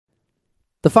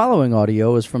The following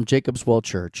audio is from Jacob's Well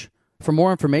Church. For more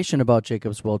information about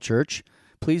Jacob's Well Church,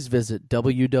 please visit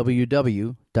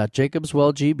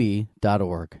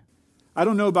www.jacobswellgb.org. I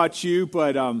don't know about you,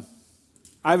 but I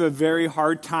have a very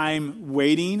hard time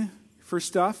waiting for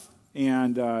stuff.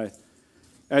 And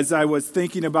as I was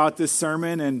thinking about this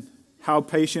sermon and how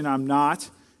patient I'm not,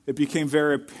 it became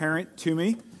very apparent to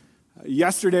me.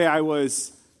 Yesterday I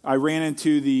ran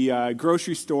into the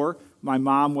grocery store. My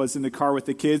mom was in the car with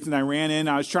the kids, and I ran in.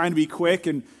 I was trying to be quick,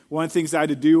 and one of the things I had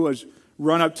to do was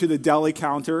run up to the deli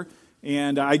counter.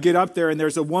 And I get up there, and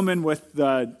there's a woman with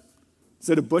is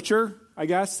it a butcher, I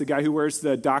guess? The guy who wears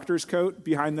the doctor's coat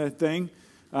behind the thing.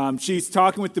 She's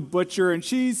talking with the butcher, and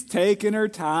she's taking her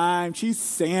time. She's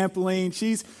sampling.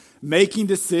 She's making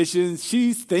decisions.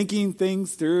 She's thinking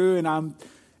things through, and I'm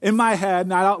in my head,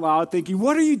 not out loud, thinking,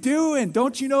 what are you doing?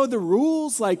 Don't you know the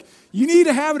rules? Like, you need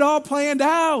to have it all planned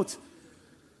out.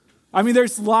 I mean,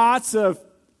 there's lots of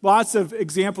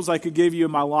examples I could give you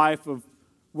in my life of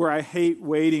where I hate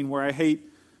waiting, where I hate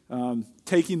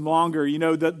taking longer. You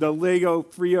know, the Lego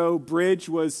Frio bridge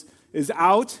is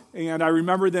out, and I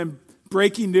remember them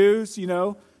breaking news, you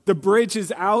know, the bridge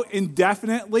is out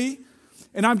indefinitely.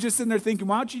 And I'm just sitting there thinking,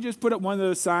 why don't you just put up one of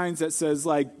those signs that says,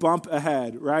 like, bump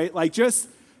ahead, right? Like, just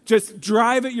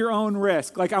drive at your own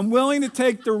risk. Like, I'm willing to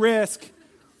take the risk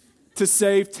to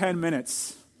save 10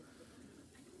 minutes.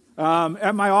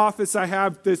 At my office, I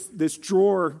have this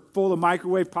drawer full of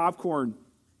microwave popcorn.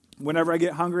 Whenever I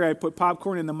get hungry, I put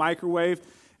popcorn in the microwave,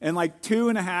 and like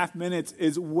 2.5 minutes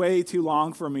is way too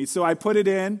long for me. So I put it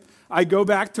in, I go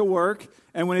back to work,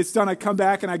 and when it's done, I come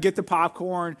back and I get the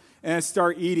popcorn and I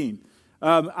start eating.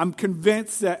 I'm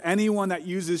convinced that anyone that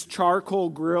uses charcoal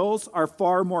grills are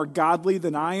far more godly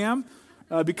than I am,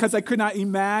 because I could not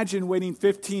imagine waiting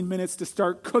 15 minutes to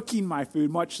start cooking my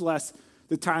food, much less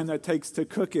the time that it takes to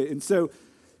cook it. And so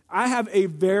I have a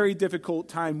very difficult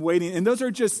time waiting. And those are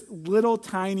just little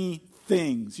tiny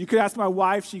things. You could ask my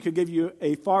wife, she could give you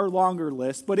a far longer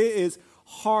list, but it is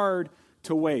hard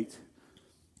to wait.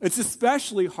 It's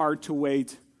especially hard to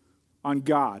wait on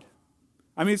God.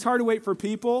 I mean, it's hard to wait for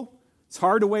people. It's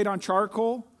hard to wait on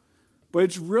charcoal, but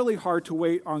it's really hard to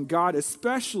wait on God,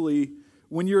 especially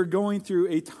when you're going through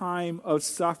a time of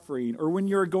suffering or when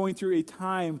you're going through a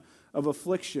time of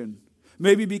affliction.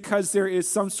 Maybe because there is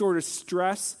some sort of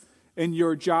stress in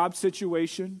your job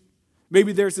situation.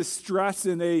 Maybe there's a stress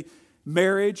in a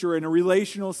marriage or in a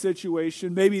relational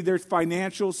situation. Maybe there's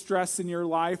financial stress in your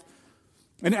life.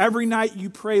 And every night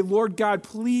you pray, Lord God,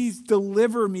 please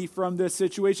deliver me from this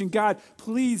situation. God,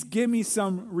 please give me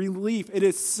some relief. It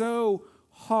is so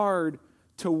hard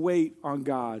to wait on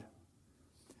God.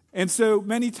 And so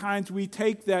many times we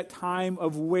take that time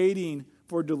of waiting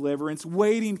for deliverance,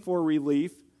 waiting for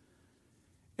relief,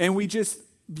 and we just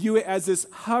view it as this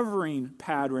hovering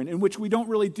pattern in which we don't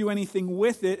really do anything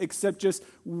with it except just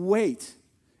wait.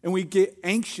 And we get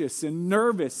anxious and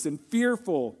nervous and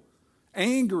fearful,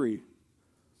 angry.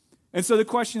 And so the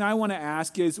question I want to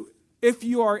ask is, if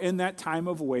you are in that time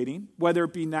of waiting, whether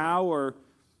it be now or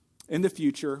in the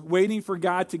future, waiting for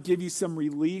God to give you some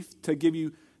relief, to give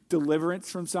you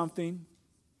deliverance from something,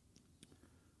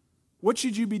 what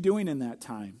should you be doing in that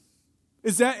time?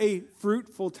 Is that a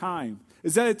fruitful time?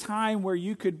 Is that a time where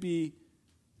you could be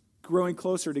growing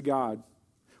closer to God?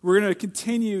 We're going to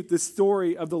continue the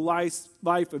story of the life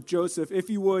of Joseph. If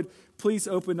you would, please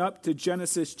open up to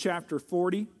Genesis chapter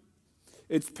 40.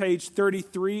 It's page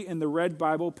 33 in the Red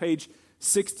Bible, page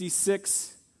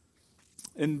 66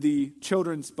 in the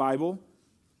Children's Bible.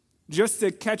 Just to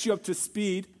catch you up to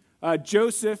speed,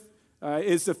 Joseph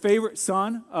is the favorite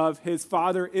son of his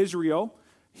father Israel.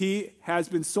 He has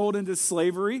been sold into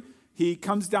slavery. He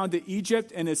comes down to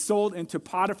Egypt and is sold into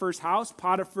Potiphar's house.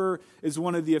 Potiphar is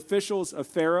one of the officials of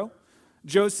Pharaoh.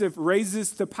 Joseph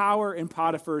raises to power in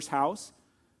Potiphar's house.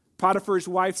 Potiphar's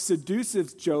wife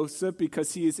seduces Joseph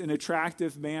because he is an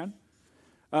attractive man.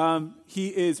 He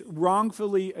is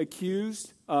wrongfully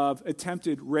accused of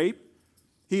attempted rape.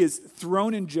 He is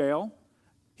thrown in jail.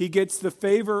 He gets the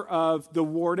favor of the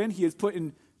warden. He is put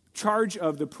in charge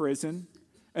of the prison.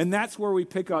 And that's where we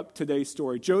pick up today's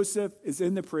story. Joseph is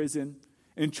in the prison,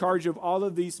 in charge of all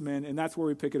of these men, and that's where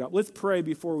we pick it up. Let's pray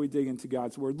before we dig into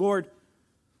God's word. Lord,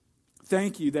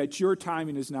 thank you that your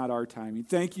timing is not our timing.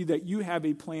 Thank you that you have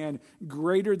a plan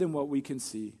greater than what we can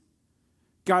see.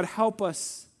 God, help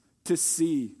us to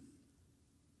see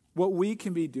what we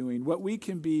can be doing,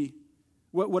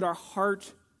 what our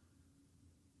heart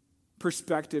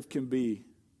perspective can be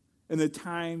in the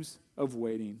times of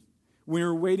waiting.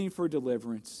 We're waiting for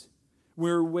deliverance.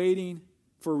 We're waiting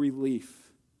for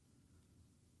relief.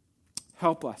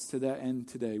 Help us to that end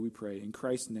today, we pray. In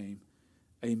Christ's name,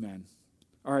 Amen.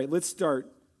 All right, let's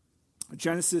start.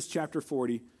 Genesis chapter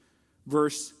 40,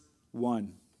 verse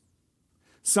 1.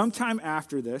 Sometime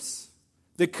after this,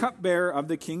 the cupbearer of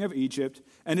the king of Egypt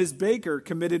and his baker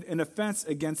committed an offense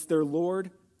against their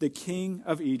lord, the king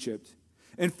of Egypt.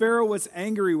 And Pharaoh was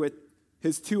angry with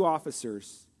his two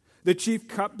officers, the chief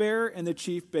cupbearer and the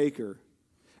chief baker.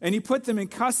 And he put them in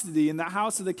custody in the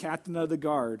house of the captain of the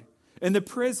guard, in the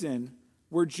prison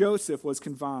where Joseph was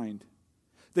confined.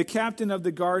 The captain of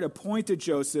the guard appointed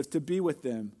Joseph to be with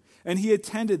them, and he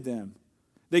attended them.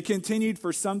 They continued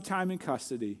for some time in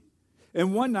custody.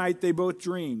 And one night they both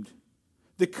dreamed,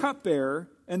 the cupbearer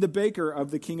and the baker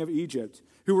of the king of Egypt,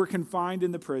 who were confined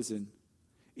in the prison,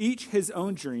 each his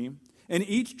own dream, and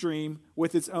each dream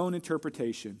with its own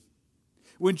interpretation.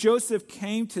 When Joseph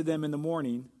came to them in the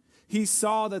morning, he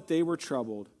saw that they were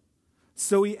troubled.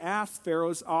 So he asked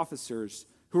Pharaoh's officers,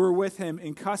 who were with him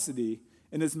in custody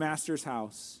in his master's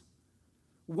house,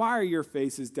 "Why are your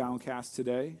faces downcast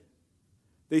today?"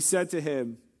 They said to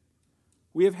him,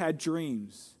 "We have had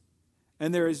dreams,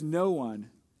 and there is no one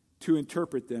to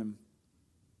interpret them."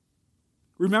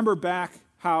 Remember back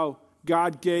how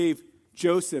God gave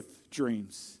Joseph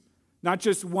dreams. Not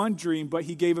just one dream, but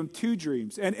he gave him two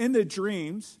dreams. And in the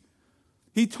dreams,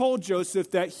 he told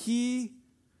Joseph that he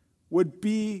would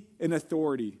be an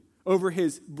authority over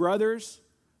his brothers,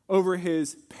 over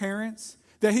his parents,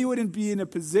 that he wouldn't be in a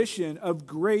position of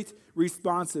great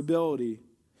responsibility.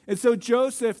 And so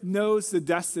Joseph knows the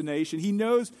destination. He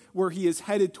knows where he is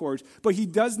headed towards, but he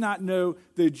does not know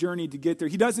the journey to get there.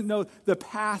 He doesn't know the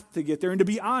path to get there. And to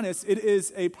be honest, it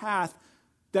is a path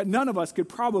that none of us could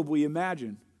probably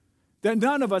imagine, that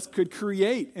none of us could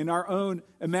create in our own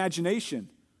imagination.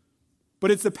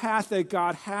 But it's the path that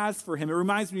God has for him. It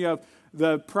reminds me of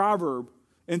the proverb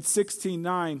in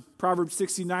Proverbs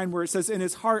 69, where it says, "In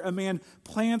his heart a man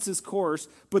plans his course,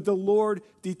 but the Lord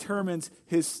determines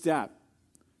his step."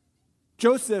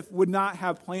 Joseph would not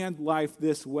have planned life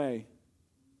this way.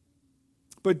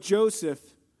 But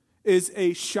Joseph is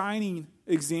a shining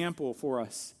example for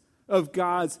us of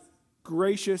God's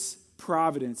gracious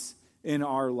providence in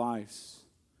our lives.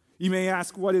 You may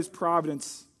ask, what is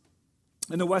providence?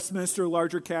 In the Westminster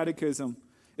Larger Catechism,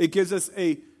 it gives us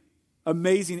an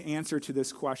amazing answer to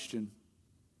this question.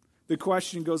 The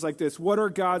question goes like this: what are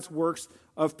God's works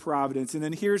of providence? And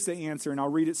then here's the answer, and I'll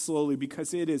read it slowly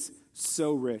because it is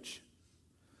so rich.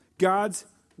 God's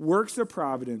works of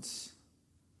providence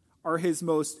are his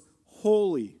most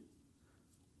holy,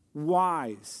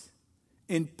 wise,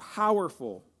 and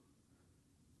powerful,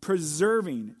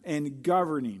 preserving and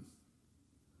governing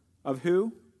of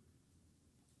who?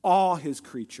 All his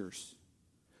creatures,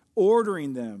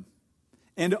 ordering them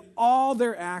and all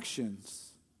their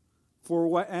actions for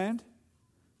what end?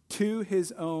 To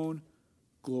his own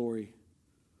glory.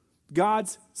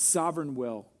 God's sovereign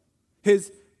will,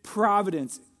 his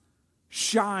providence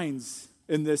shines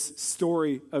in this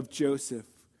story of Joseph.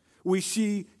 We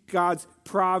see God's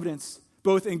providence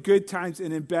both in good times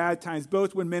and in bad times,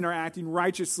 both when men are acting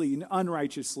righteously and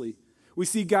unrighteously. We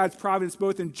see God's providence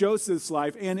both in Joseph's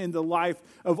life and in the life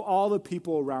of all the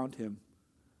people around him.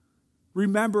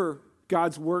 Remember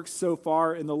God's work so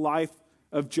far in the life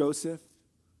of Joseph.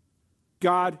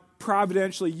 God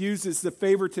providentially uses the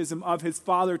favoritism of his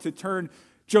father to turn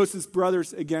Joseph's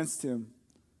brothers against him.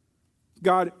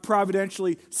 God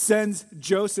providentially sends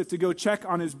Joseph to go check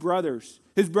on his brothers.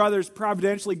 His brothers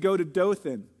providentially go to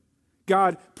Dothan.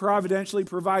 God providentially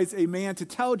provides a man to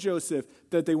tell Joseph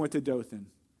that they went to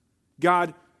Dothan.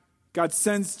 God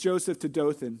sends Joseph to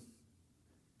Dothan.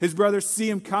 His brothers see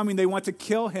him coming. They want to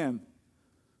kill him.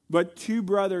 But two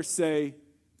brothers say,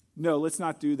 "No, let's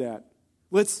not do that.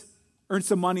 Let's earn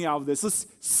some money out of this. Let's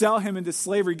sell him into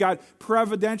slavery." God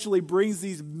providentially brings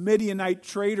these Midianite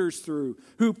traders through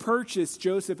who purchased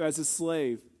Joseph as a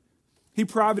slave. He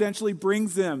providentially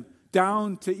brings them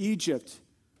down to Egypt.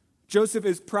 Joseph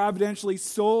is providentially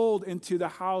sold into the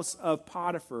house of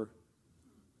Potiphar.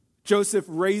 Joseph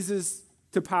raises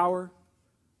to power.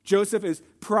 Joseph is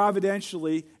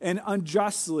providentially and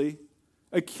unjustly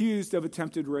accused of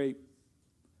attempted rape.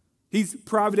 He's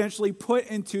providentially put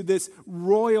into this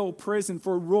royal prison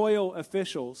for royal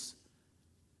officials.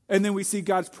 And then we see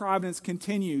God's providence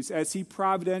continues as he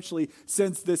providentially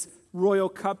sends this royal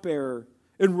cupbearer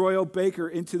and royal baker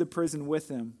into the prison with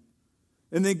him.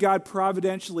 And then God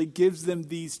providentially gives them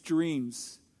these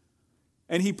dreams.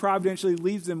 And he providentially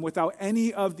leaves them without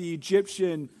any of the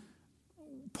Egyptian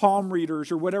palm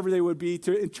readers or whatever they would be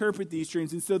to interpret these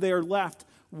dreams. And so they are left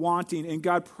wanting. And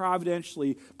God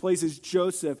providentially places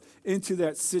Joseph into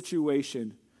that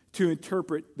situation to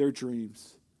interpret their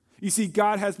dreams. You see,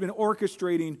 God has been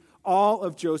orchestrating all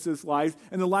of Joseph's life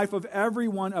and the life of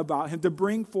everyone about him to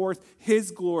bring forth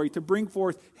his glory, to bring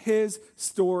forth his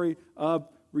story of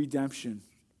redemption.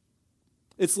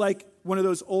 It's like one of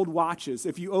those old watches.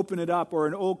 If you open it up, or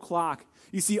an old clock,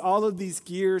 you see all of these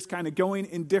gears kind of going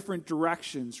in different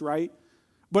directions, right?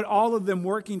 But all of them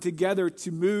working together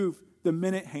to move the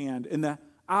minute hand and the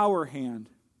hour hand.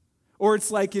 Or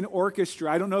it's like an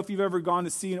orchestra. I don't know if you've ever gone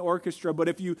to see an orchestra, but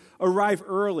if you arrive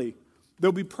early,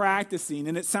 they'll be practicing,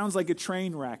 and it sounds like a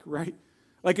train wreck, right?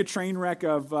 Like a train wreck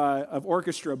of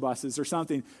orchestra buses or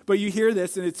something. But you hear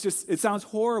this, and it sounds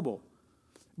horrible.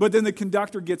 But then the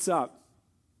conductor gets up,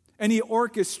 and he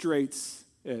orchestrates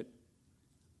it.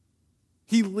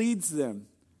 He leads them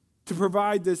to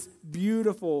provide this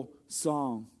beautiful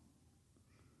song.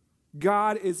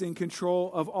 God is in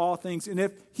control of all things, and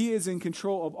if he is in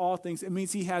control of all things, it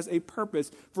means he has a purpose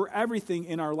for everything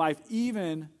in our life,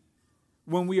 even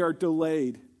when we are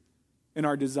delayed in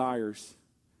our desires,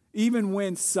 even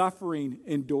when suffering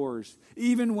endures,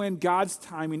 even when God's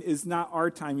timing is not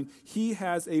our timing. He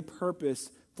has a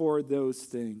purpose for those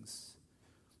things.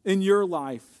 In your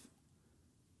life,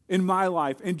 in my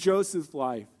life, in Joseph's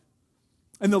life,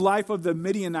 in the life of the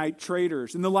Midianite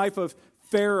traders, in the life of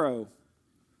Pharaoh,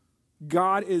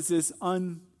 God is this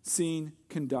unseen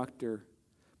conductor.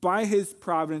 By his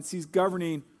providence, he's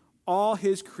governing all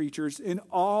his creatures in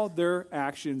all their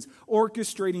actions,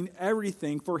 orchestrating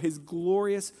everything for his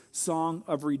glorious song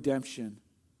of redemption.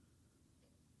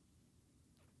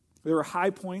 There are high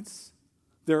points,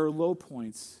 there are low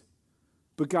points,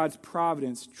 but God's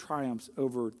providence triumphs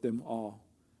over them all.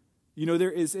 You know,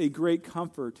 there is a great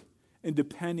comfort in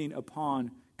depending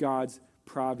upon God's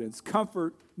providence.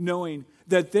 Comfort knowing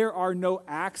that there are no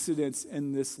accidents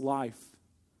in this life.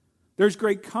 There's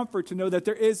great comfort to know that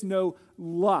there is no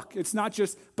luck. It's not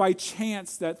just by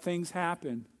chance that things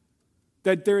happen,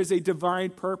 that there is a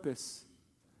divine purpose.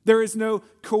 There is no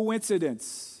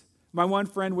coincidence. My one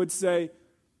friend would say,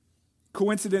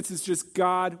 coincidence is just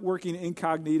God working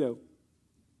incognito.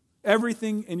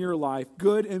 Everything in your life,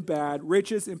 good and bad,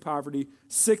 riches and poverty,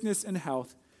 sickness and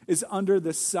health, is under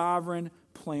the sovereign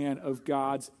plan of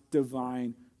God's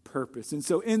divine purpose. And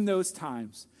so in those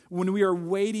times, when we are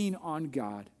waiting on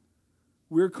God,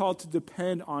 we're called to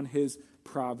depend on his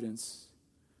providence.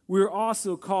 We're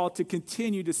also called to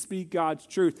continue to speak God's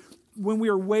truth. When we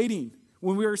are waiting,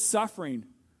 when we are suffering,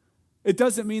 it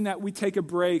doesn't mean that we take a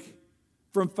break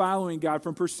from following God,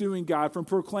 from pursuing God, from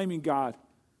proclaiming God.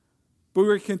 But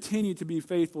we're continue to be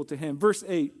faithful to him. Verse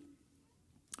 8,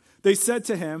 they said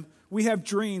to him, "We have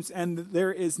dreams, and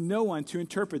there is no one to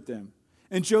interpret them."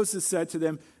 And Joseph said to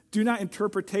them, "Do not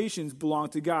interpretations belong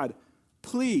to God?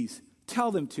 Please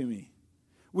tell them to me."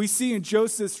 We see in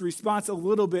Joseph's response a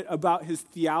little bit about his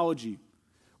theology.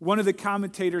 One of the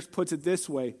commentators puts it this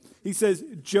way. He says,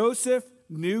 Joseph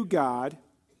knew God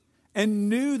and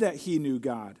knew that he knew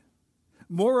God.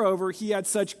 Moreover, he had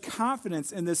such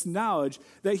confidence in this knowledge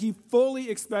that he fully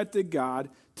expected God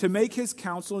to make his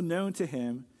counsel known to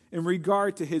him in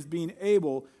regard to his being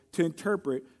able to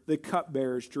interpret the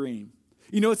cupbearer's dream.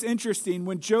 You know, it's interesting.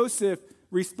 When Joseph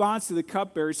responds to the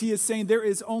cupbearers, he is saying there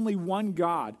is only one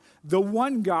God. The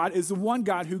one God is the one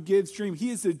God who gives dream. He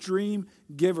is the dream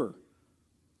giver.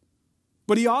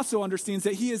 But he also understands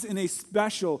that he is in a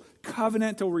special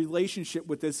covenantal relationship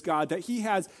with this God, that he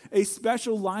has a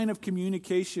special line of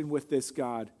communication with this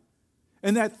God,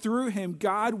 and that through him,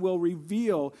 God will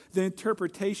reveal the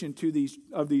interpretation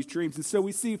of these dreams. And so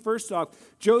we see, first off,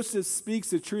 Joseph speaks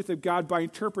the truth of God by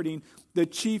interpreting the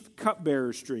chief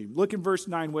cupbearer's dream. Look in verse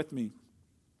 9 with me.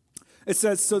 It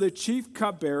says, "So the chief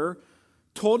cupbearer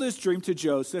told his dream to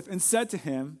Joseph and said to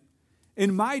him,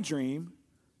 'In my dream,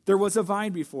 there was a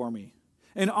vine before me.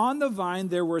 And on the vine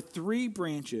there were 3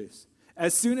 branches.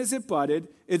 As soon as it budded,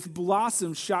 its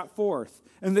blossoms shot forth,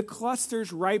 and the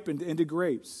clusters ripened into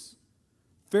grapes.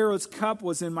 Pharaoh's cup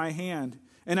was in my hand,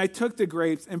 and I took the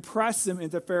grapes and pressed them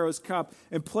into Pharaoh's cup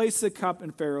and placed the cup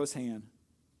in Pharaoh's hand.'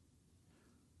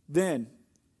 Then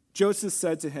Joseph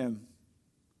said to him,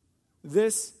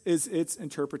 'This is its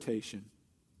interpretation.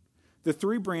 The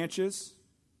 3 branches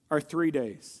are 3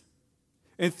 days.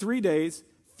 In 3 days,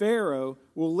 Pharaoh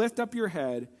will lift up your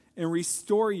head and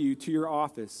restore you to your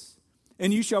office.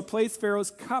 And you shall place Pharaoh's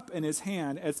cup in his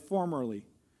hand as formerly,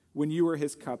 when you were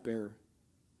his cupbearer.'"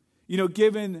 You know,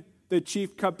 given the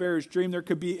chief cupbearer's dream, there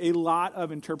could be a lot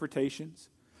of interpretations.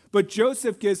 But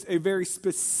Joseph gives a very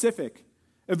specific,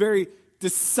 a very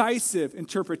decisive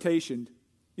interpretation.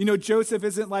 You know, Joseph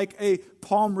isn't like a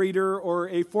palm reader or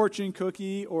a fortune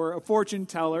cookie or a fortune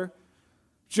teller.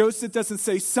 Joseph doesn't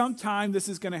say sometime this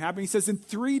is going to happen. He says in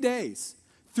 3 days.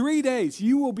 3 days,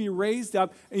 you will be raised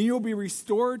up and you will be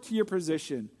restored to your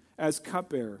position as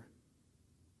cupbearer.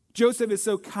 Joseph is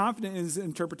so confident in his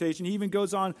interpretation, he even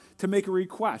goes on to make a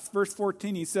request. Verse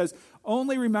 14, he says,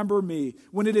 only remember me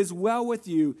when it is well with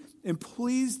you, and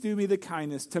please do me the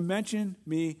kindness to mention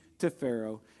me to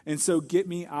Pharaoh, and so get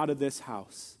me out of this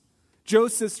house.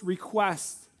 Joseph's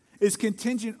request is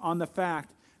contingent on the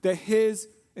fact that his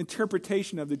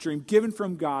interpretation of the dream given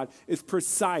from God is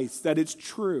precise, that it's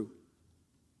true.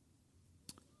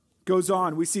 Goes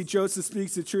on, we see Joseph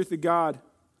speaks the truth of God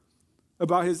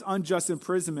about his unjust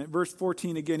imprisonment. Verse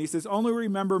 14 again, he says, only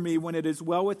remember me when it is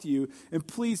well with you, and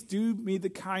please do me the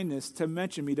kindness to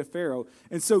mention me to Pharaoh,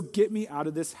 and so get me out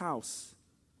of this house.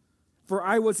 For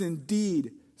I was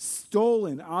indeed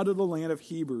stolen out of the land of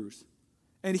Hebrews,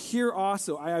 and here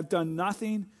also I have done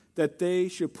nothing that they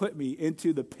should put me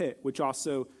into the pit, which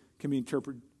also can be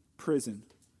interpreted prison.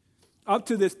 Up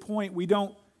to this point, we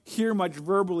don't hear much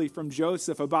verbally from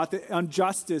Joseph about the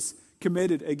injustice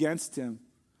committed against him.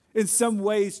 In some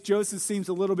ways, Joseph seems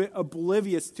a little bit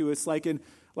oblivious to us, like an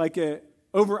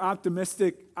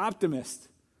over-optimistic optimist.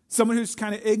 Someone who's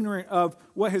kind of ignorant of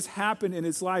what has happened in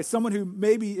his life. Someone who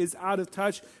maybe is out of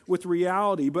touch with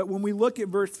reality. But when we look at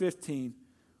verse 15,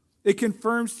 it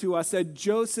confirms to us that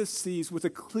Joseph sees with a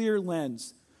clear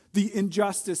lens the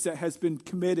injustice that has been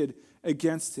committed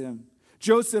against him.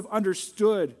 Joseph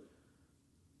understood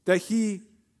that he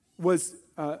was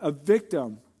a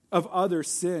victim of other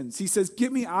sins. He says,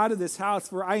 get me out of this house,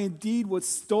 for I indeed was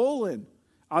stolen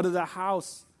out of the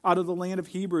house, out of the land of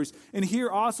Hebrews. And here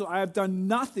also I have done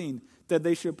nothing that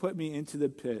they should put me into the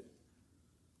pit.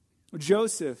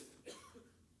 Joseph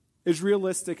is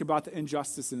realistic about the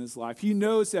injustice in his life. He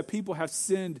knows that people have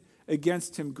sinned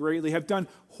against him greatly, have done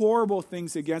horrible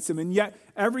things against him, and yet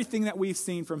everything that we've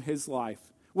seen from his life,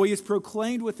 what he has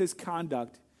proclaimed with his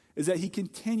conduct, is that he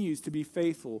continues to be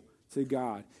faithful to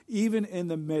God, even in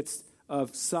the midst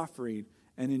of suffering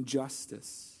and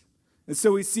injustice. And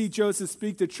so we see Joseph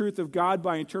speak the truth of God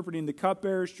by interpreting the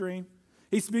cupbearer's dream.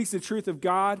 He speaks the truth of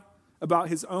God about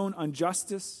his own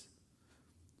injustice.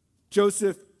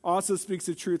 Joseph also speaks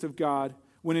the truth of God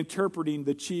when interpreting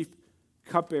the chief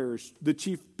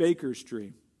baker's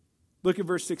dream. Look at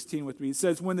verse 16 with me. It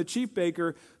says, when the chief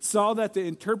baker saw that the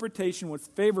interpretation was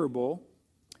favorable,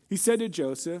 he said to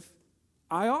Joseph,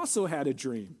 I also had a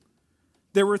dream.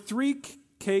 There were 3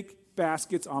 cake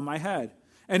baskets on my head,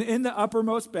 and in the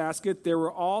uppermost basket there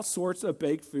were all sorts of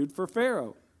baked food for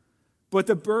Pharaoh. But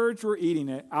the birds were eating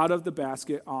it out of the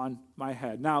basket on my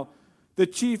head. Now, the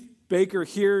chief baker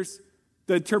hears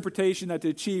the interpretation that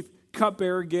the chief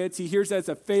cupbearer gets. He hears that as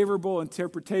a favorable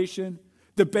interpretation.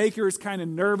 The baker is kind of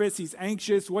nervous. He's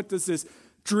anxious. What does this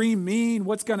dream mean?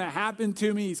 What's going to happen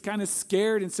to me? He's kind of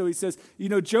scared. And so he says,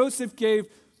 Joseph gave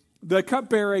the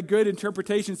cupbearer a good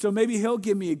interpretation, so maybe he'll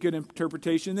give me a good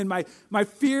interpretation. Then my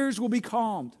fears will be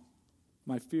calmed.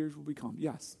 My fears will be calmed.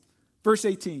 Yes. Verse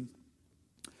 18.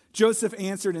 Joseph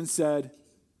answered and said,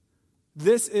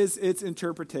 this is its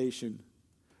interpretation.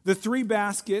 The 3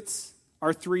 baskets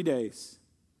are 3 days.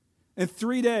 In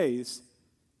 3 days,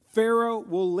 Pharaoh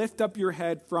will lift up your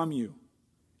head from you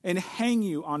and hang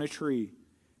you on a tree,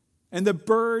 and the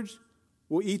birds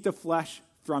will eat the flesh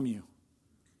from you.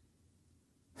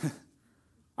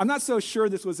 I'm not so sure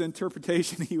this was the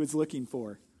interpretation he was looking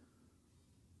for.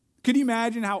 Could you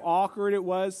imagine how awkward it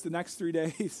was the next 3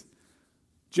 days?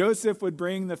 Joseph would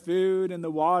bring the food and the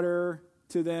water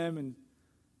to them, and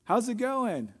how's it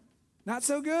going? Not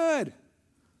so good.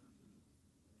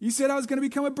 You said I was going to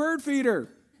become a bird feeder.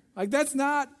 Like, that's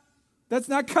not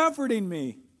comforting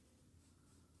me.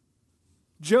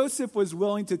 Joseph was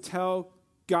willing to tell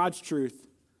God's truth,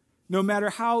 no matter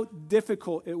how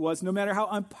difficult it was, no matter how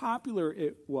unpopular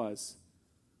it was.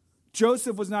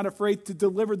 Joseph was not afraid to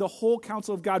deliver the whole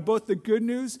counsel of God, both the good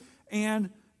news and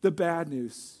the bad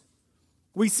news.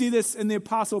 We see this in the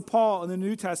Apostle Paul in the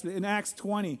New Testament. In Acts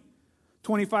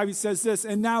 20:25, he says this,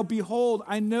 and now behold,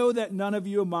 I know that none of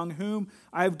you among whom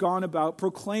I have gone about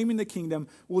proclaiming the kingdom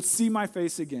will see my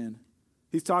face again.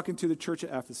 He's talking to the church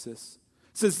at Ephesus.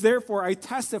 It says, therefore, I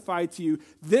testify to you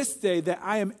this day that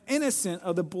I am innocent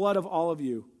of the blood of all of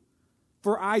you.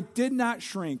 For I did not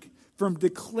shrink from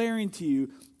declaring to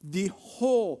you the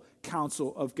whole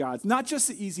counsel of God. Not just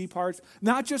the easy parts,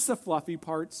 not just the fluffy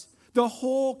parts, the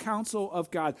whole counsel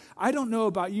of God. I don't know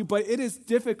about you, but it is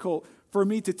difficult for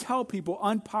me to tell people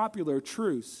unpopular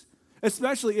truths,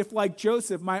 especially if, like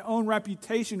Joseph, my own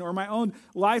reputation or my own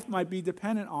life might be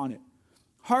dependent on it.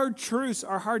 Hard truths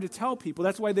are hard to tell people.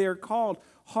 That's why they are called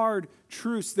hard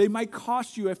truths. They might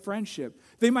cost you a friendship.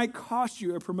 They might cost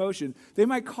you a promotion. They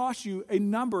might cost you a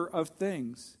number of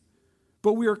things.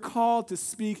 But we are called to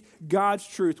speak God's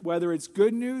truth, whether it's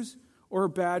good news or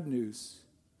bad news.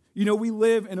 You know, we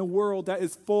live in a world that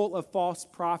is full of false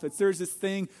prophets. There's this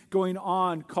thing going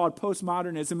on called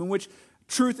postmodernism in which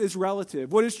truth is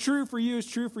relative. What is true for you is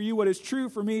true for you. What is true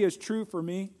for me is true for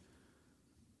me.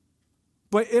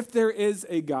 But if there is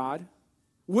a God,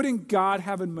 wouldn't God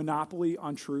have a monopoly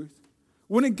on truth?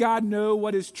 Wouldn't God know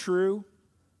what is true?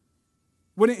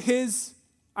 Wouldn't his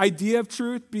idea of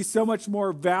truth be so much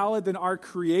more valid than our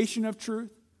creation of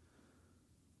truth?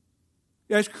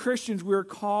 As Christians, we are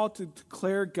called to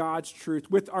declare God's truth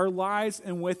with our lives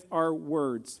and with our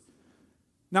words.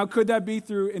 Now, could that be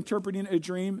through interpreting a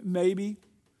dream? Maybe.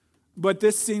 But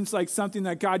this seems like something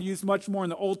that God used much more in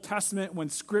the Old Testament when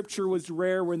Scripture was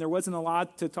rare, when there wasn't a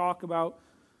lot to talk about.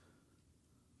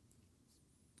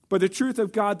 But the truth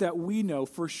of God that we know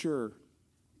for sure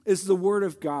is the Word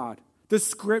of God, the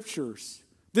Scriptures.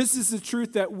 This is the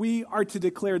truth that we are to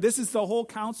declare. This is the whole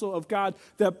counsel of God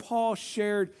that Paul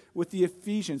shared with the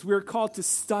Ephesians. We are called to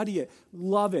study it,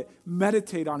 love it,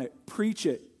 meditate on it, preach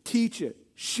it, teach it,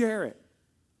 share it.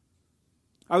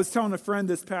 I was telling a friend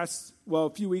a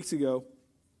few weeks ago,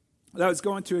 that I was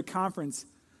going to a conference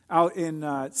out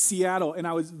in Seattle, and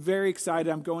I was very excited.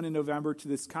 I'm going in November to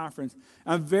this conference.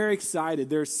 I'm very excited.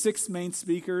 There's 6 main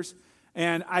speakers,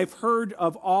 and I've heard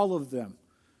of all of them.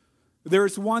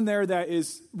 There's one there that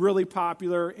is really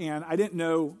popular, and I didn't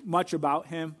know much about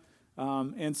him.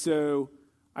 And so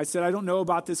I said, I don't know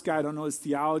about this guy. I don't know his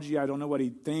theology. I don't know what he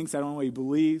thinks. I don't know what he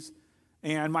believes.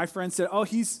 And my friend said, oh,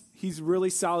 he's a really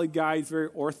solid guy. He's very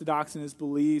orthodox in his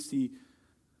beliefs.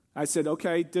 I said,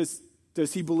 okay, does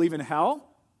he believe in hell?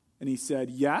 And he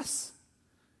said, yes.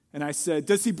 And I said,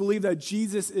 does he believe that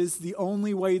Jesus is the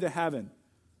only way to heaven?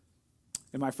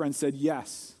 And my friend said,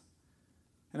 yes.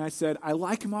 And I said, I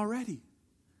like him already.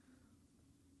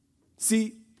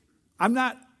 See, I'm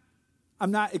not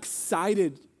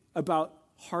excited about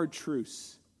hard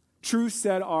truths. Truths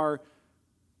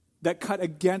that cut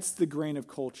against the grain of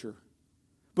culture.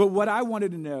 But what I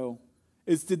wanted to know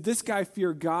is, did this guy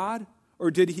fear God or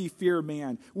did he fear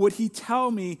man? Would he tell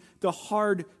me the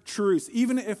hard truths,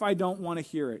 even if I don't want to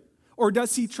hear it? Or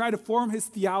does he try to form his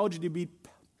theology to be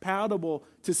palatable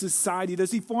to society?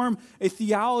 Does he form a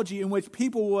theology in which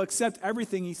people will accept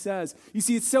everything he says? You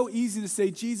see, it's so easy to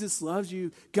say Jesus loves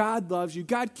you,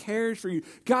 God cares for you,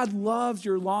 God loves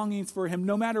your longings for him,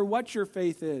 no matter what your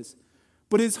faith is.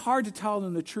 But it's hard to tell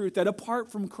them the truth that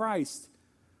apart from Christ,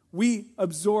 we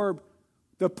absorb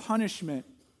the punishment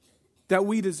that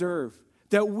we deserve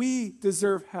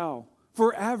hell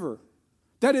forever.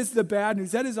 That is the bad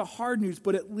news. That is a hard news,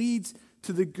 but it leads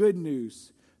to the good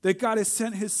news that God has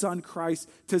sent his son Christ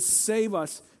to save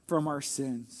us from our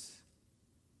sins.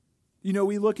 You know,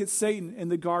 we look at Satan in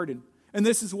the garden, and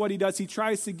this is what he does. He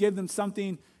tries to give them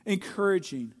something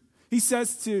encouraging. He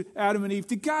says to Adam and Eve,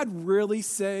 did God really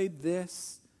say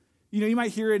this? You know, you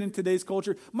might hear it in today's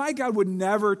culture. My God would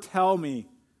never tell me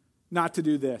not to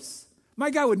do this.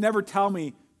 My God would never tell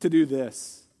me to do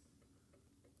this.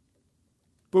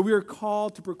 But we are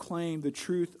called to proclaim the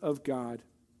truth of God,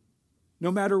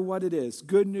 no matter what it is.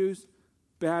 Good news,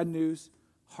 bad news,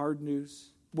 hard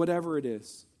news, whatever it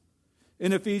is.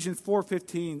 In Ephesians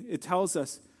 4:15, it tells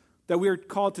us that we are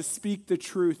called to speak the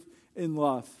truth in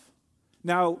love.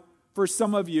 Now, for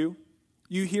some of you,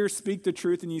 you hear speak the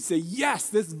truth and you say, yes,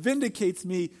 this vindicates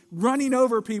me running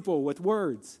over people with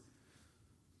words.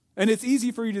 And it's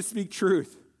easy for you to speak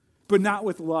truth, but not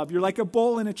with love. You're like a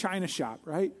bull in a china shop,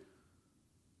 right?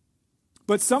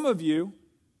 But some of you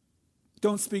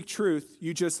don't speak truth,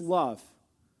 you just love.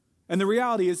 And the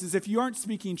reality is if you aren't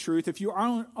speaking truth, if you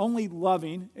aren't only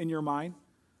loving in your mind,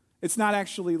 it's not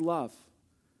actually love.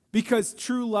 Because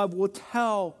true love will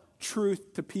tell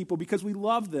truth to people because we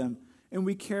love them and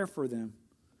we care for them.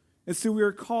 And so we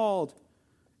are called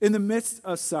in the midst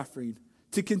of suffering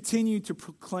to continue to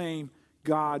proclaim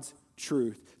God's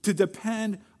truth, to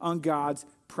depend on God's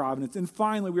providence. And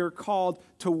finally, we are called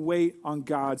to wait on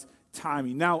God's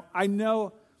timing. Now, I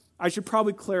know I should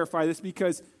probably clarify this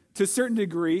because to a certain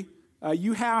degree,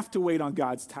 you have to wait on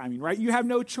God's timing, right? You have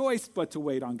no choice but to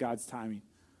wait on God's timing.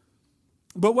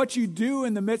 But what you do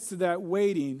in the midst of that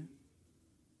waiting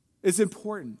is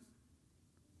important.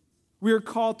 We are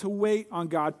called to wait on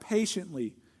God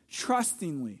patiently,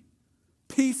 trustingly,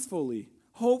 peacefully,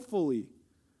 hopefully,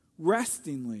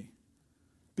 restingly.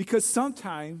 Because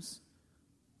sometimes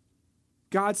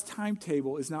God's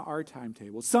timetable is not our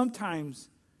timetable. Sometimes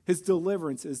his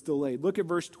deliverance is delayed. Look at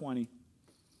verse 20.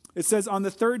 It says, on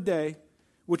the 3rd day,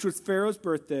 which was Pharaoh's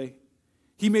birthday,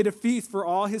 he made a feast for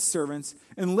all his servants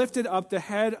and lifted up the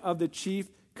head of the chief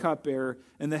cupbearer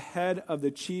and the head of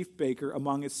the chief baker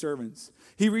among his servants.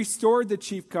 He restored the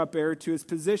chief cupbearer to his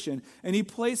position, and he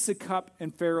placed the cup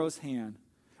in Pharaoh's hand.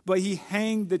 But he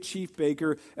hanged the chief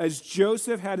baker as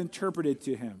Joseph had interpreted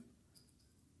to him.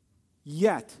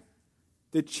 Yet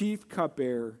the chief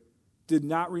cupbearer did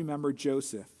not remember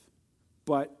Joseph,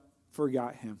 but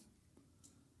forgot him.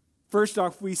 First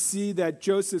off, we see that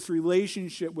Joseph's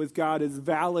relationship with God is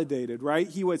validated, right?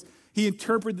 He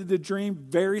interpreted the dream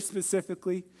very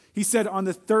specifically. He said on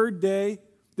the third day,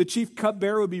 the chief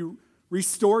cupbearer would be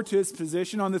restored to his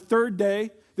position. On the third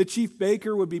day, the chief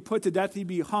baker would be put to death. He'd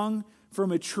be hung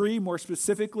from a tree, more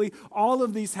specifically. All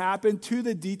of these happen to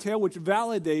the detail, which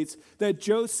validates that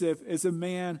Joseph is a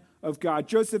man of God.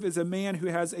 Joseph is a man who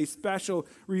has a special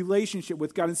relationship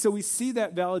with God. And so we see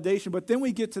that validation, but then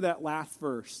we get to that last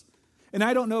verse. And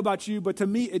I don't know about you, but to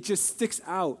me, it just sticks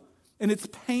out. And it's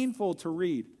painful to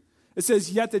read. It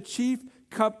says, yet the chief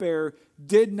cupbearer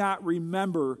did not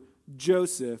remember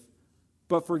Joseph,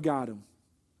 but forgot him.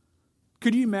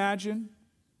 Could you imagine?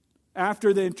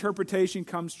 After the interpretation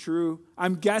comes true,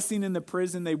 I'm guessing in the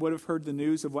prison they would have heard the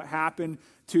news of what happened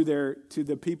to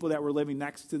the people that were living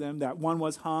next to them, that one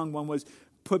was hung, one was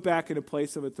put back in a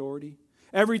place of authority.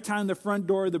 Every time the front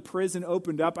door of the prison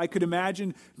opened up, I could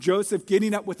imagine Joseph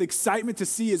getting up with excitement to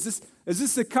see, is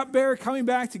this the cupbearer coming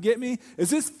back to get me? Is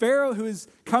this Pharaoh who is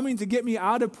coming to get me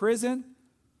out of prison?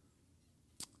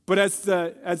 But as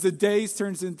the days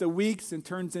turns into weeks and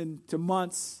turns into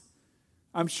months,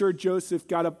 I'm sure Joseph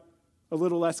got up a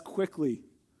little less quickly.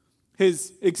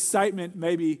 His excitement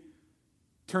maybe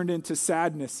turned into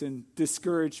sadness and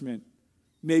discouragement,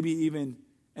 maybe even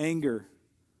anger,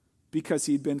 because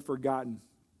he'd been forgotten.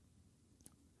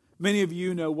 Many of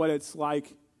you know what it's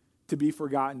like to be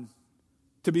forgotten,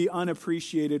 to be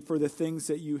unappreciated for the things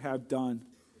that you have done.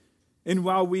 And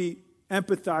while we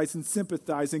empathize and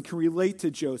sympathize and can relate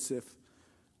to Joseph,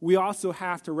 we also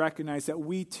have to recognize that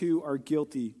we too are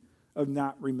guilty of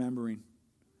not remembering.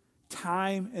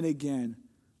 Time and again,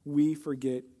 we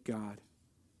forget God.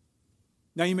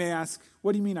 Now you may ask,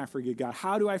 what do you mean I forget God?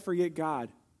 How do I forget God?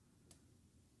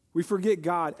 We forget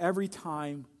God every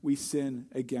time we sin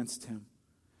against him.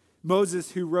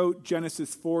 Moses, who wrote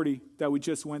Genesis 40 that we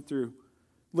just went through,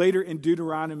 later in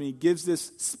Deuteronomy gives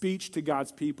this speech to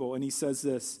God's people, and he says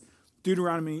this,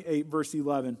 Deuteronomy 8, verse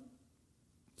 11.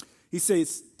 He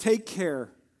says, take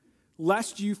care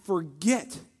lest you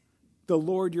forget the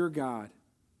Lord your God.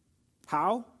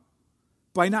 How?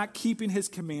 By not keeping his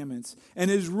commandments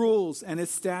and his rules and his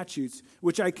statutes,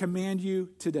 which I command you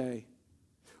today.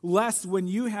 Lest when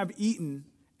you have eaten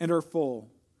and are full,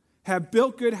 have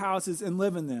built good houses and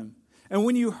live in them, and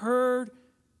when your herds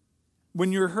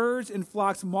and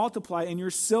flocks multiply, and your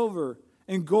silver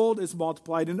and gold is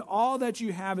multiplied, and all that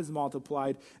you have is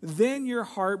multiplied, then your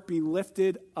heart be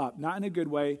lifted up, not in a good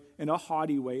way, in a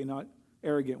haughty way, in an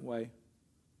arrogant way.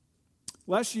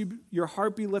 Lest your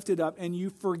heart be lifted up, and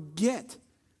you forget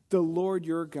the Lord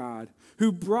your God,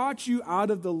 who brought you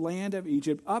out of the land of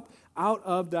Egypt, up out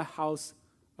of the house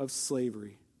of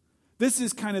slavery. This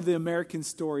is kind of the American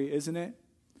story, isn't it?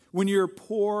 When you're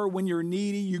poor, when you're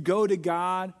needy, you go to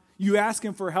God, you ask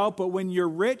him for help, but when you're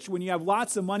rich, when you have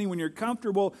lots of money, when you're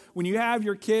comfortable, when you have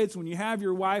your kids, when you have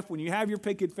your wife, when you have your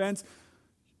picket fence,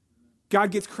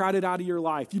 God gets crowded out of your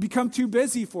life. You become too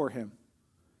busy for him.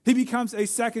 He becomes a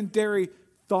secondary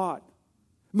thought.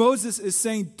 Moses is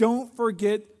saying, don't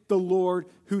forget the Lord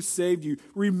who saved you.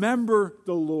 Remember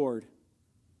the Lord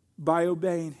by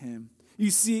obeying him. You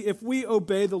see, if we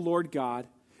obey the Lord God,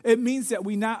 it means that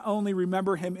we not only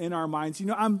remember him in our minds. You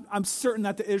know, I'm certain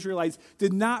that the Israelites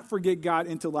did not forget God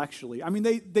intellectually. I mean,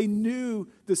 they knew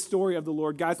the story of the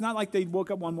Lord God. It's not like they woke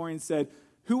up one morning and said,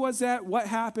 who was that? What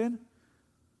happened?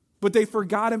 But they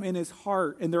forgot him in his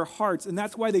heart, in their hearts, and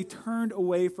that's why they turned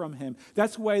away from him.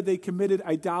 That's why they committed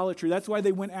idolatry. That's why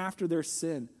they went after their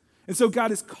sin. And so God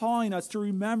is calling us to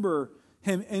remember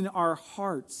him in our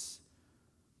hearts,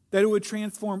 that it would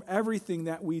transform everything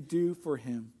that we do for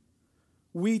him.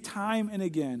 We time and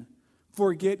again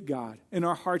forget God in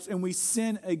our hearts, and we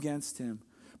sin against him.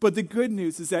 But the good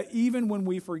news is that even when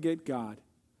we forget God,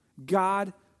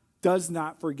 God does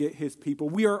not forget his people.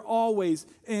 We are always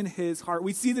in his heart.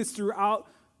 We see this throughout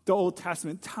the Old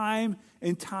Testament, time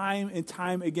and time and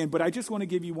time again. But I just want to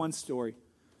give you one story.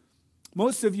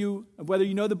 Most of you, whether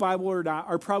you know the Bible or not,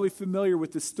 are probably familiar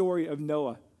with the story of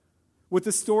Noah. With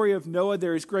the story of Noah,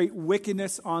 there is great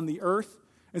wickedness on the earth.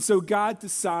 And so God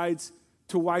decides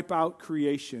to wipe out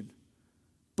creation.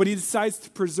 But he decides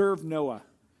to preserve Noah.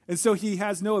 And so he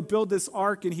has Noah build this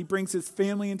ark, and he brings his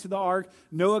family into the ark.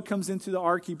 Noah comes into the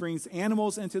ark. He brings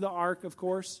animals into the ark, of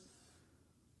course.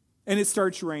 And it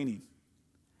starts raining.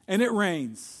 And it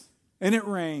rains, and it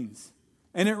rains,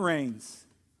 and it rains.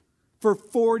 For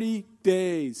 40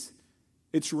 days,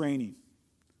 it's raining.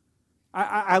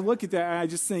 I look at that and I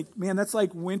just think, man, that's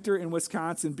like winter in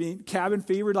Wisconsin, being cabin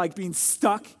fever, like being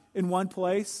stuck in one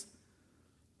place.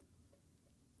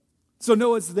 So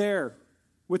Noah's there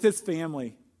with his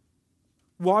family.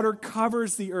 Water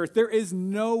covers the earth. There is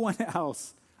no one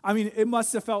else. I mean, it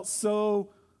must have felt so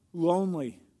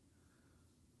lonely.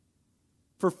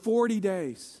 For 40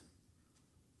 days.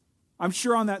 I'm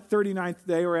sure on that 39th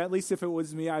day, or at least if it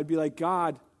was me, I'd be like,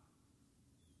 God,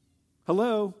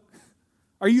 hello?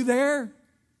 Are you there?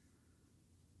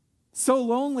 So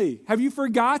lonely. Have you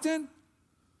forgotten?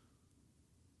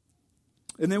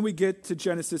 And then we get to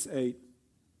Genesis 8,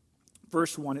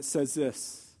 verse 1. It says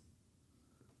this: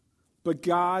 But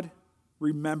God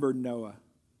remembered Noah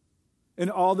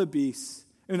and all the beasts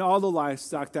and all the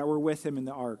livestock that were with him in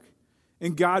the ark.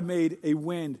 And God made a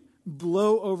wind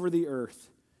blow over the earth,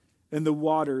 and the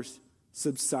waters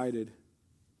subsided.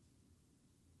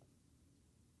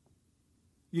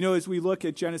 You know, as we look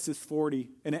at Genesis 40,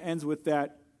 and it ends with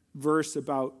that verse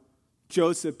about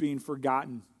Joseph being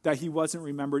forgotten, that he wasn't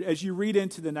remembered. As you read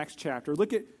into the next chapter,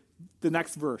 look at the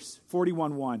next verse,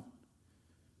 41:1.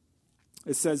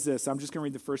 It says this. I'm just going to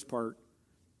read the first part.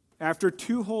 After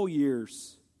 2 whole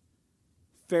years,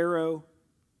 Pharaoh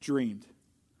dreamed.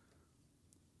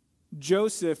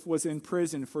 Joseph was in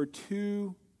prison for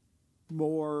 2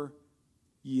 more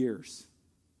years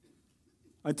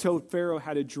until Pharaoh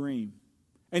had a dream,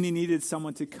 and he needed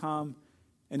someone to come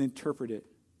and interpret it.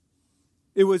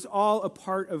 It was all a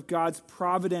part of God's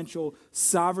providential,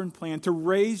 sovereign plan to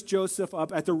raise Joseph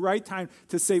up at the right time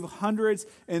to save hundreds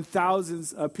and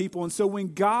thousands of people. And so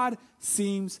when God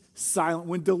seems silent,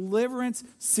 when deliverance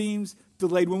seems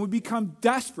delayed, when we become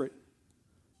desperate,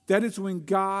 that is when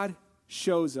God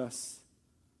shows us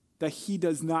that he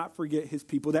does not forget his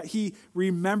people, that he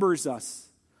remembers us.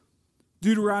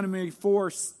 Deuteronomy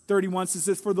 4:31 says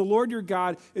this: For the Lord your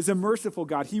God is a merciful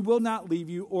God. He will not leave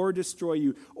you or destroy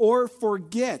you or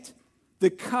forget the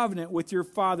covenant with your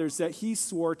fathers that he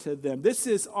swore to them. This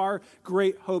is our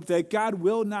great hope, that God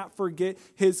will not forget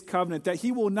his covenant, that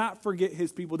he will not forget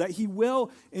his people, that he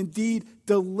will indeed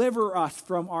deliver us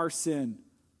from our sin.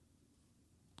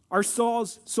 Our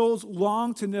souls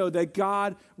long to know that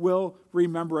God will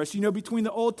remember us. You know, between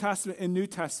the Old Testament and New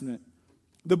Testament,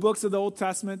 the books of the Old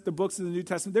Testament, the books of the New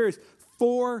Testament, there is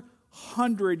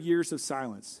 400 years of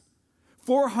silence.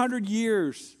 400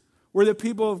 years where the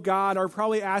people of God are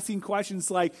probably asking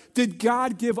questions like, did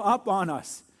God give up on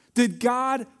us? Did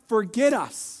God forget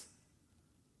us?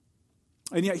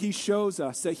 And yet he shows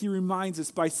us that he reminds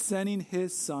us by sending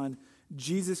his son,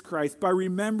 Jesus Christ, by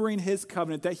remembering his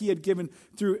covenant that he had given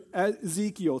through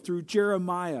Ezekiel, through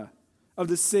Jeremiah, of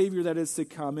the Savior that is to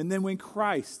come. And then when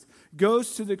Christ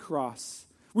goes to the cross,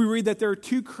 we read that there are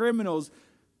 2 criminals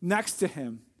next to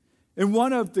him. And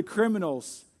one of the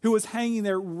criminals who was hanging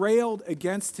there railed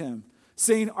against him,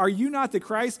 saying, "Are you not the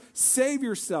Christ? Save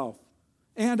yourself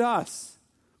and us."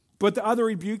 But the other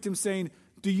rebuked him, saying,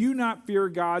 "Do you not fear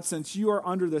God, since you are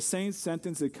under the same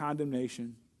sentence of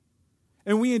condemnation?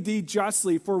 And we indeed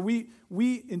justly, for we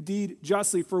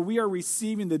are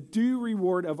receiving the due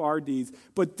reward of our deeds.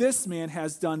 But this man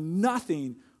has done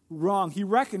nothing wrong." He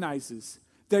recognizes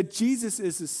that Jesus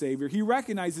is the Savior. He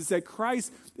recognizes that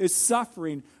Christ is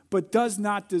suffering but does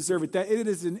not deserve it, that it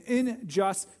is an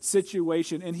unjust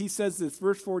situation. And he says this,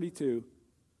 verse 42,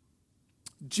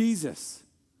 "Jesus,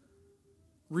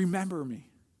 remember me.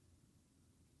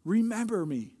 Remember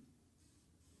me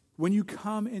when you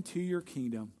come into your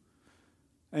kingdom."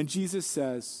 And Jesus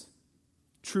says,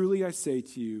 "Truly I say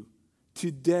to you,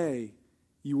 today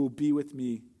you will be with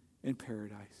me in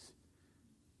paradise."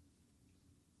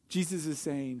 Jesus is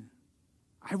saying,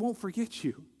 I won't forget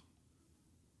you.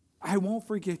 I won't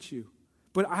forget you,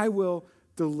 but I will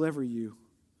deliver you.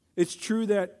 It's true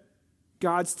that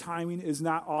God's timing is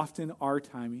not often our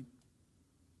timing.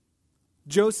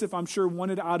 Joseph, I'm sure,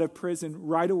 wanted out of prison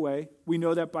right away. We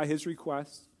know that by his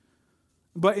request.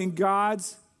 But in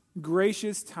God's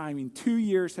gracious timing, 2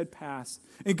 years had passed,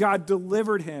 and God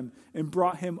delivered him and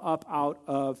brought him up out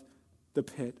of the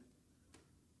pit.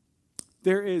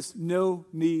 There is no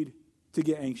need to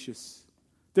get anxious.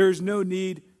 There is no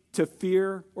need to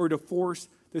fear or to force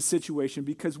the situation,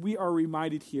 because we are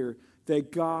reminded here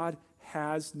that God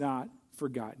has not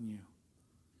forgotten you.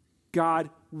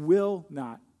 God will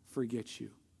not forget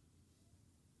you.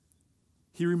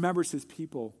 He remembers his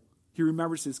people. He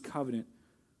remembers his covenant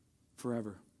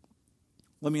forever.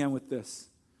 Let me end with this.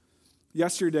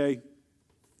 Yesterday,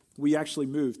 we actually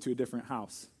moved to a different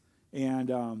house.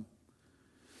 And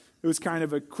It was kind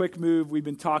of a quick move. We've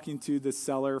been talking to the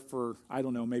seller for, I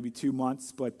don't know, maybe 2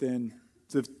 months, but then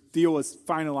the deal was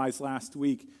finalized last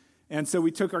week. And so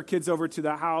we took our kids over to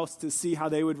the house to see how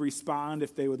they would respond,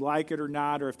 if they would like it or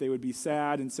not, or if they would be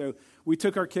sad. And so we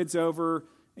took our kids over,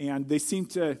 and they seemed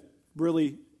to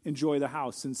really enjoy the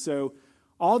house. And so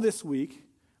all this week,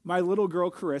 my little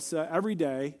girl, Carissa, every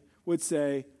day would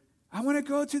say, I want to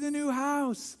go to the new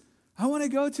house. I want to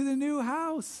go to the new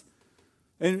house.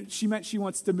 And she meant she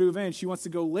wants to move in. She wants to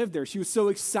go live there. She was so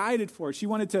excited for it. She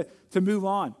wanted to move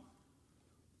on.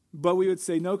 But we would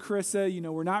say, no, Carissa,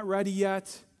 we're not ready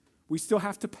yet. We still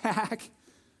have to pack,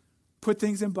 put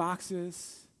things in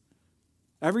boxes.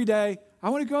 Every day, I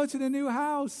want to go to the new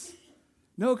house.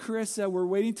 No, Carissa, we're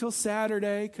waiting till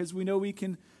Saturday because we know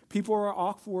people are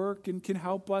off work and can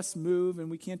help us move, and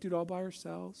we can't do it all by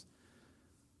ourselves.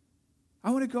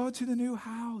 I want to go to the new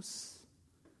house.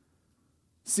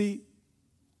 See,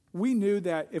 we knew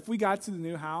that if we got to the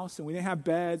new house and we didn't have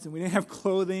beds and we didn't have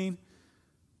clothing,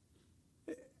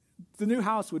 the new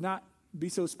house would not be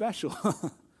so special.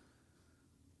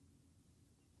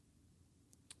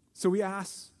 So we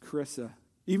asked Carissa,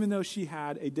 even though she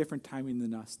had a different timing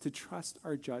than us, to trust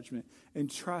our judgment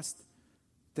and trust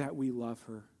that we love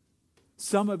her.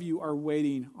 Some of you are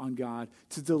waiting on God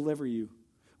to deliver you,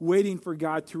 waiting for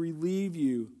God to relieve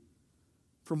you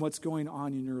from what's going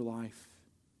on in your life.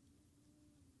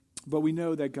 But we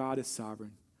know that God is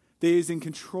sovereign, that He is in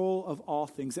control of all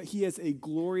things, that He has a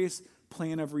glorious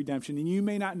plan of redemption. And you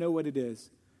may not know what it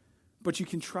is, but you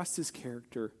can trust His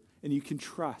character, and you can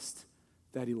trust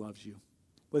that He loves you.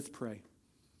 Let's pray.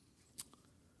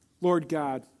 Lord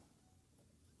God,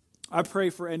 I pray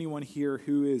for anyone here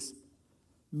who is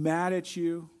mad at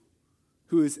you,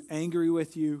 who is angry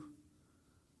with you,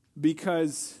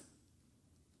 because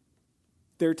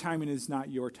their timing is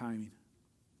not your timing.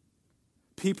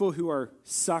 People who are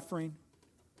suffering,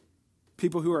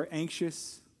 people who are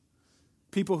anxious,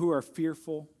 people who are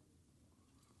fearful.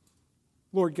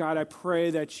 Lord God, I pray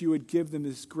that you would give them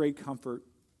this great comfort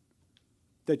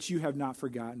that you have not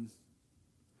forgotten,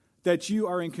 that you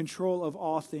are in control of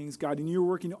all things, God, and you're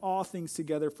working all things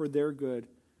together for their good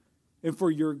and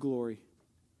for your glory.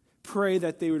 Pray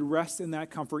that they would rest in that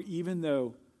comfort even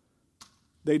though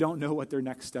they don't know what their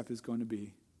next step is going to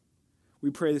be.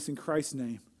 We pray this in Christ's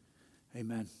name.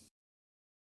 Amen.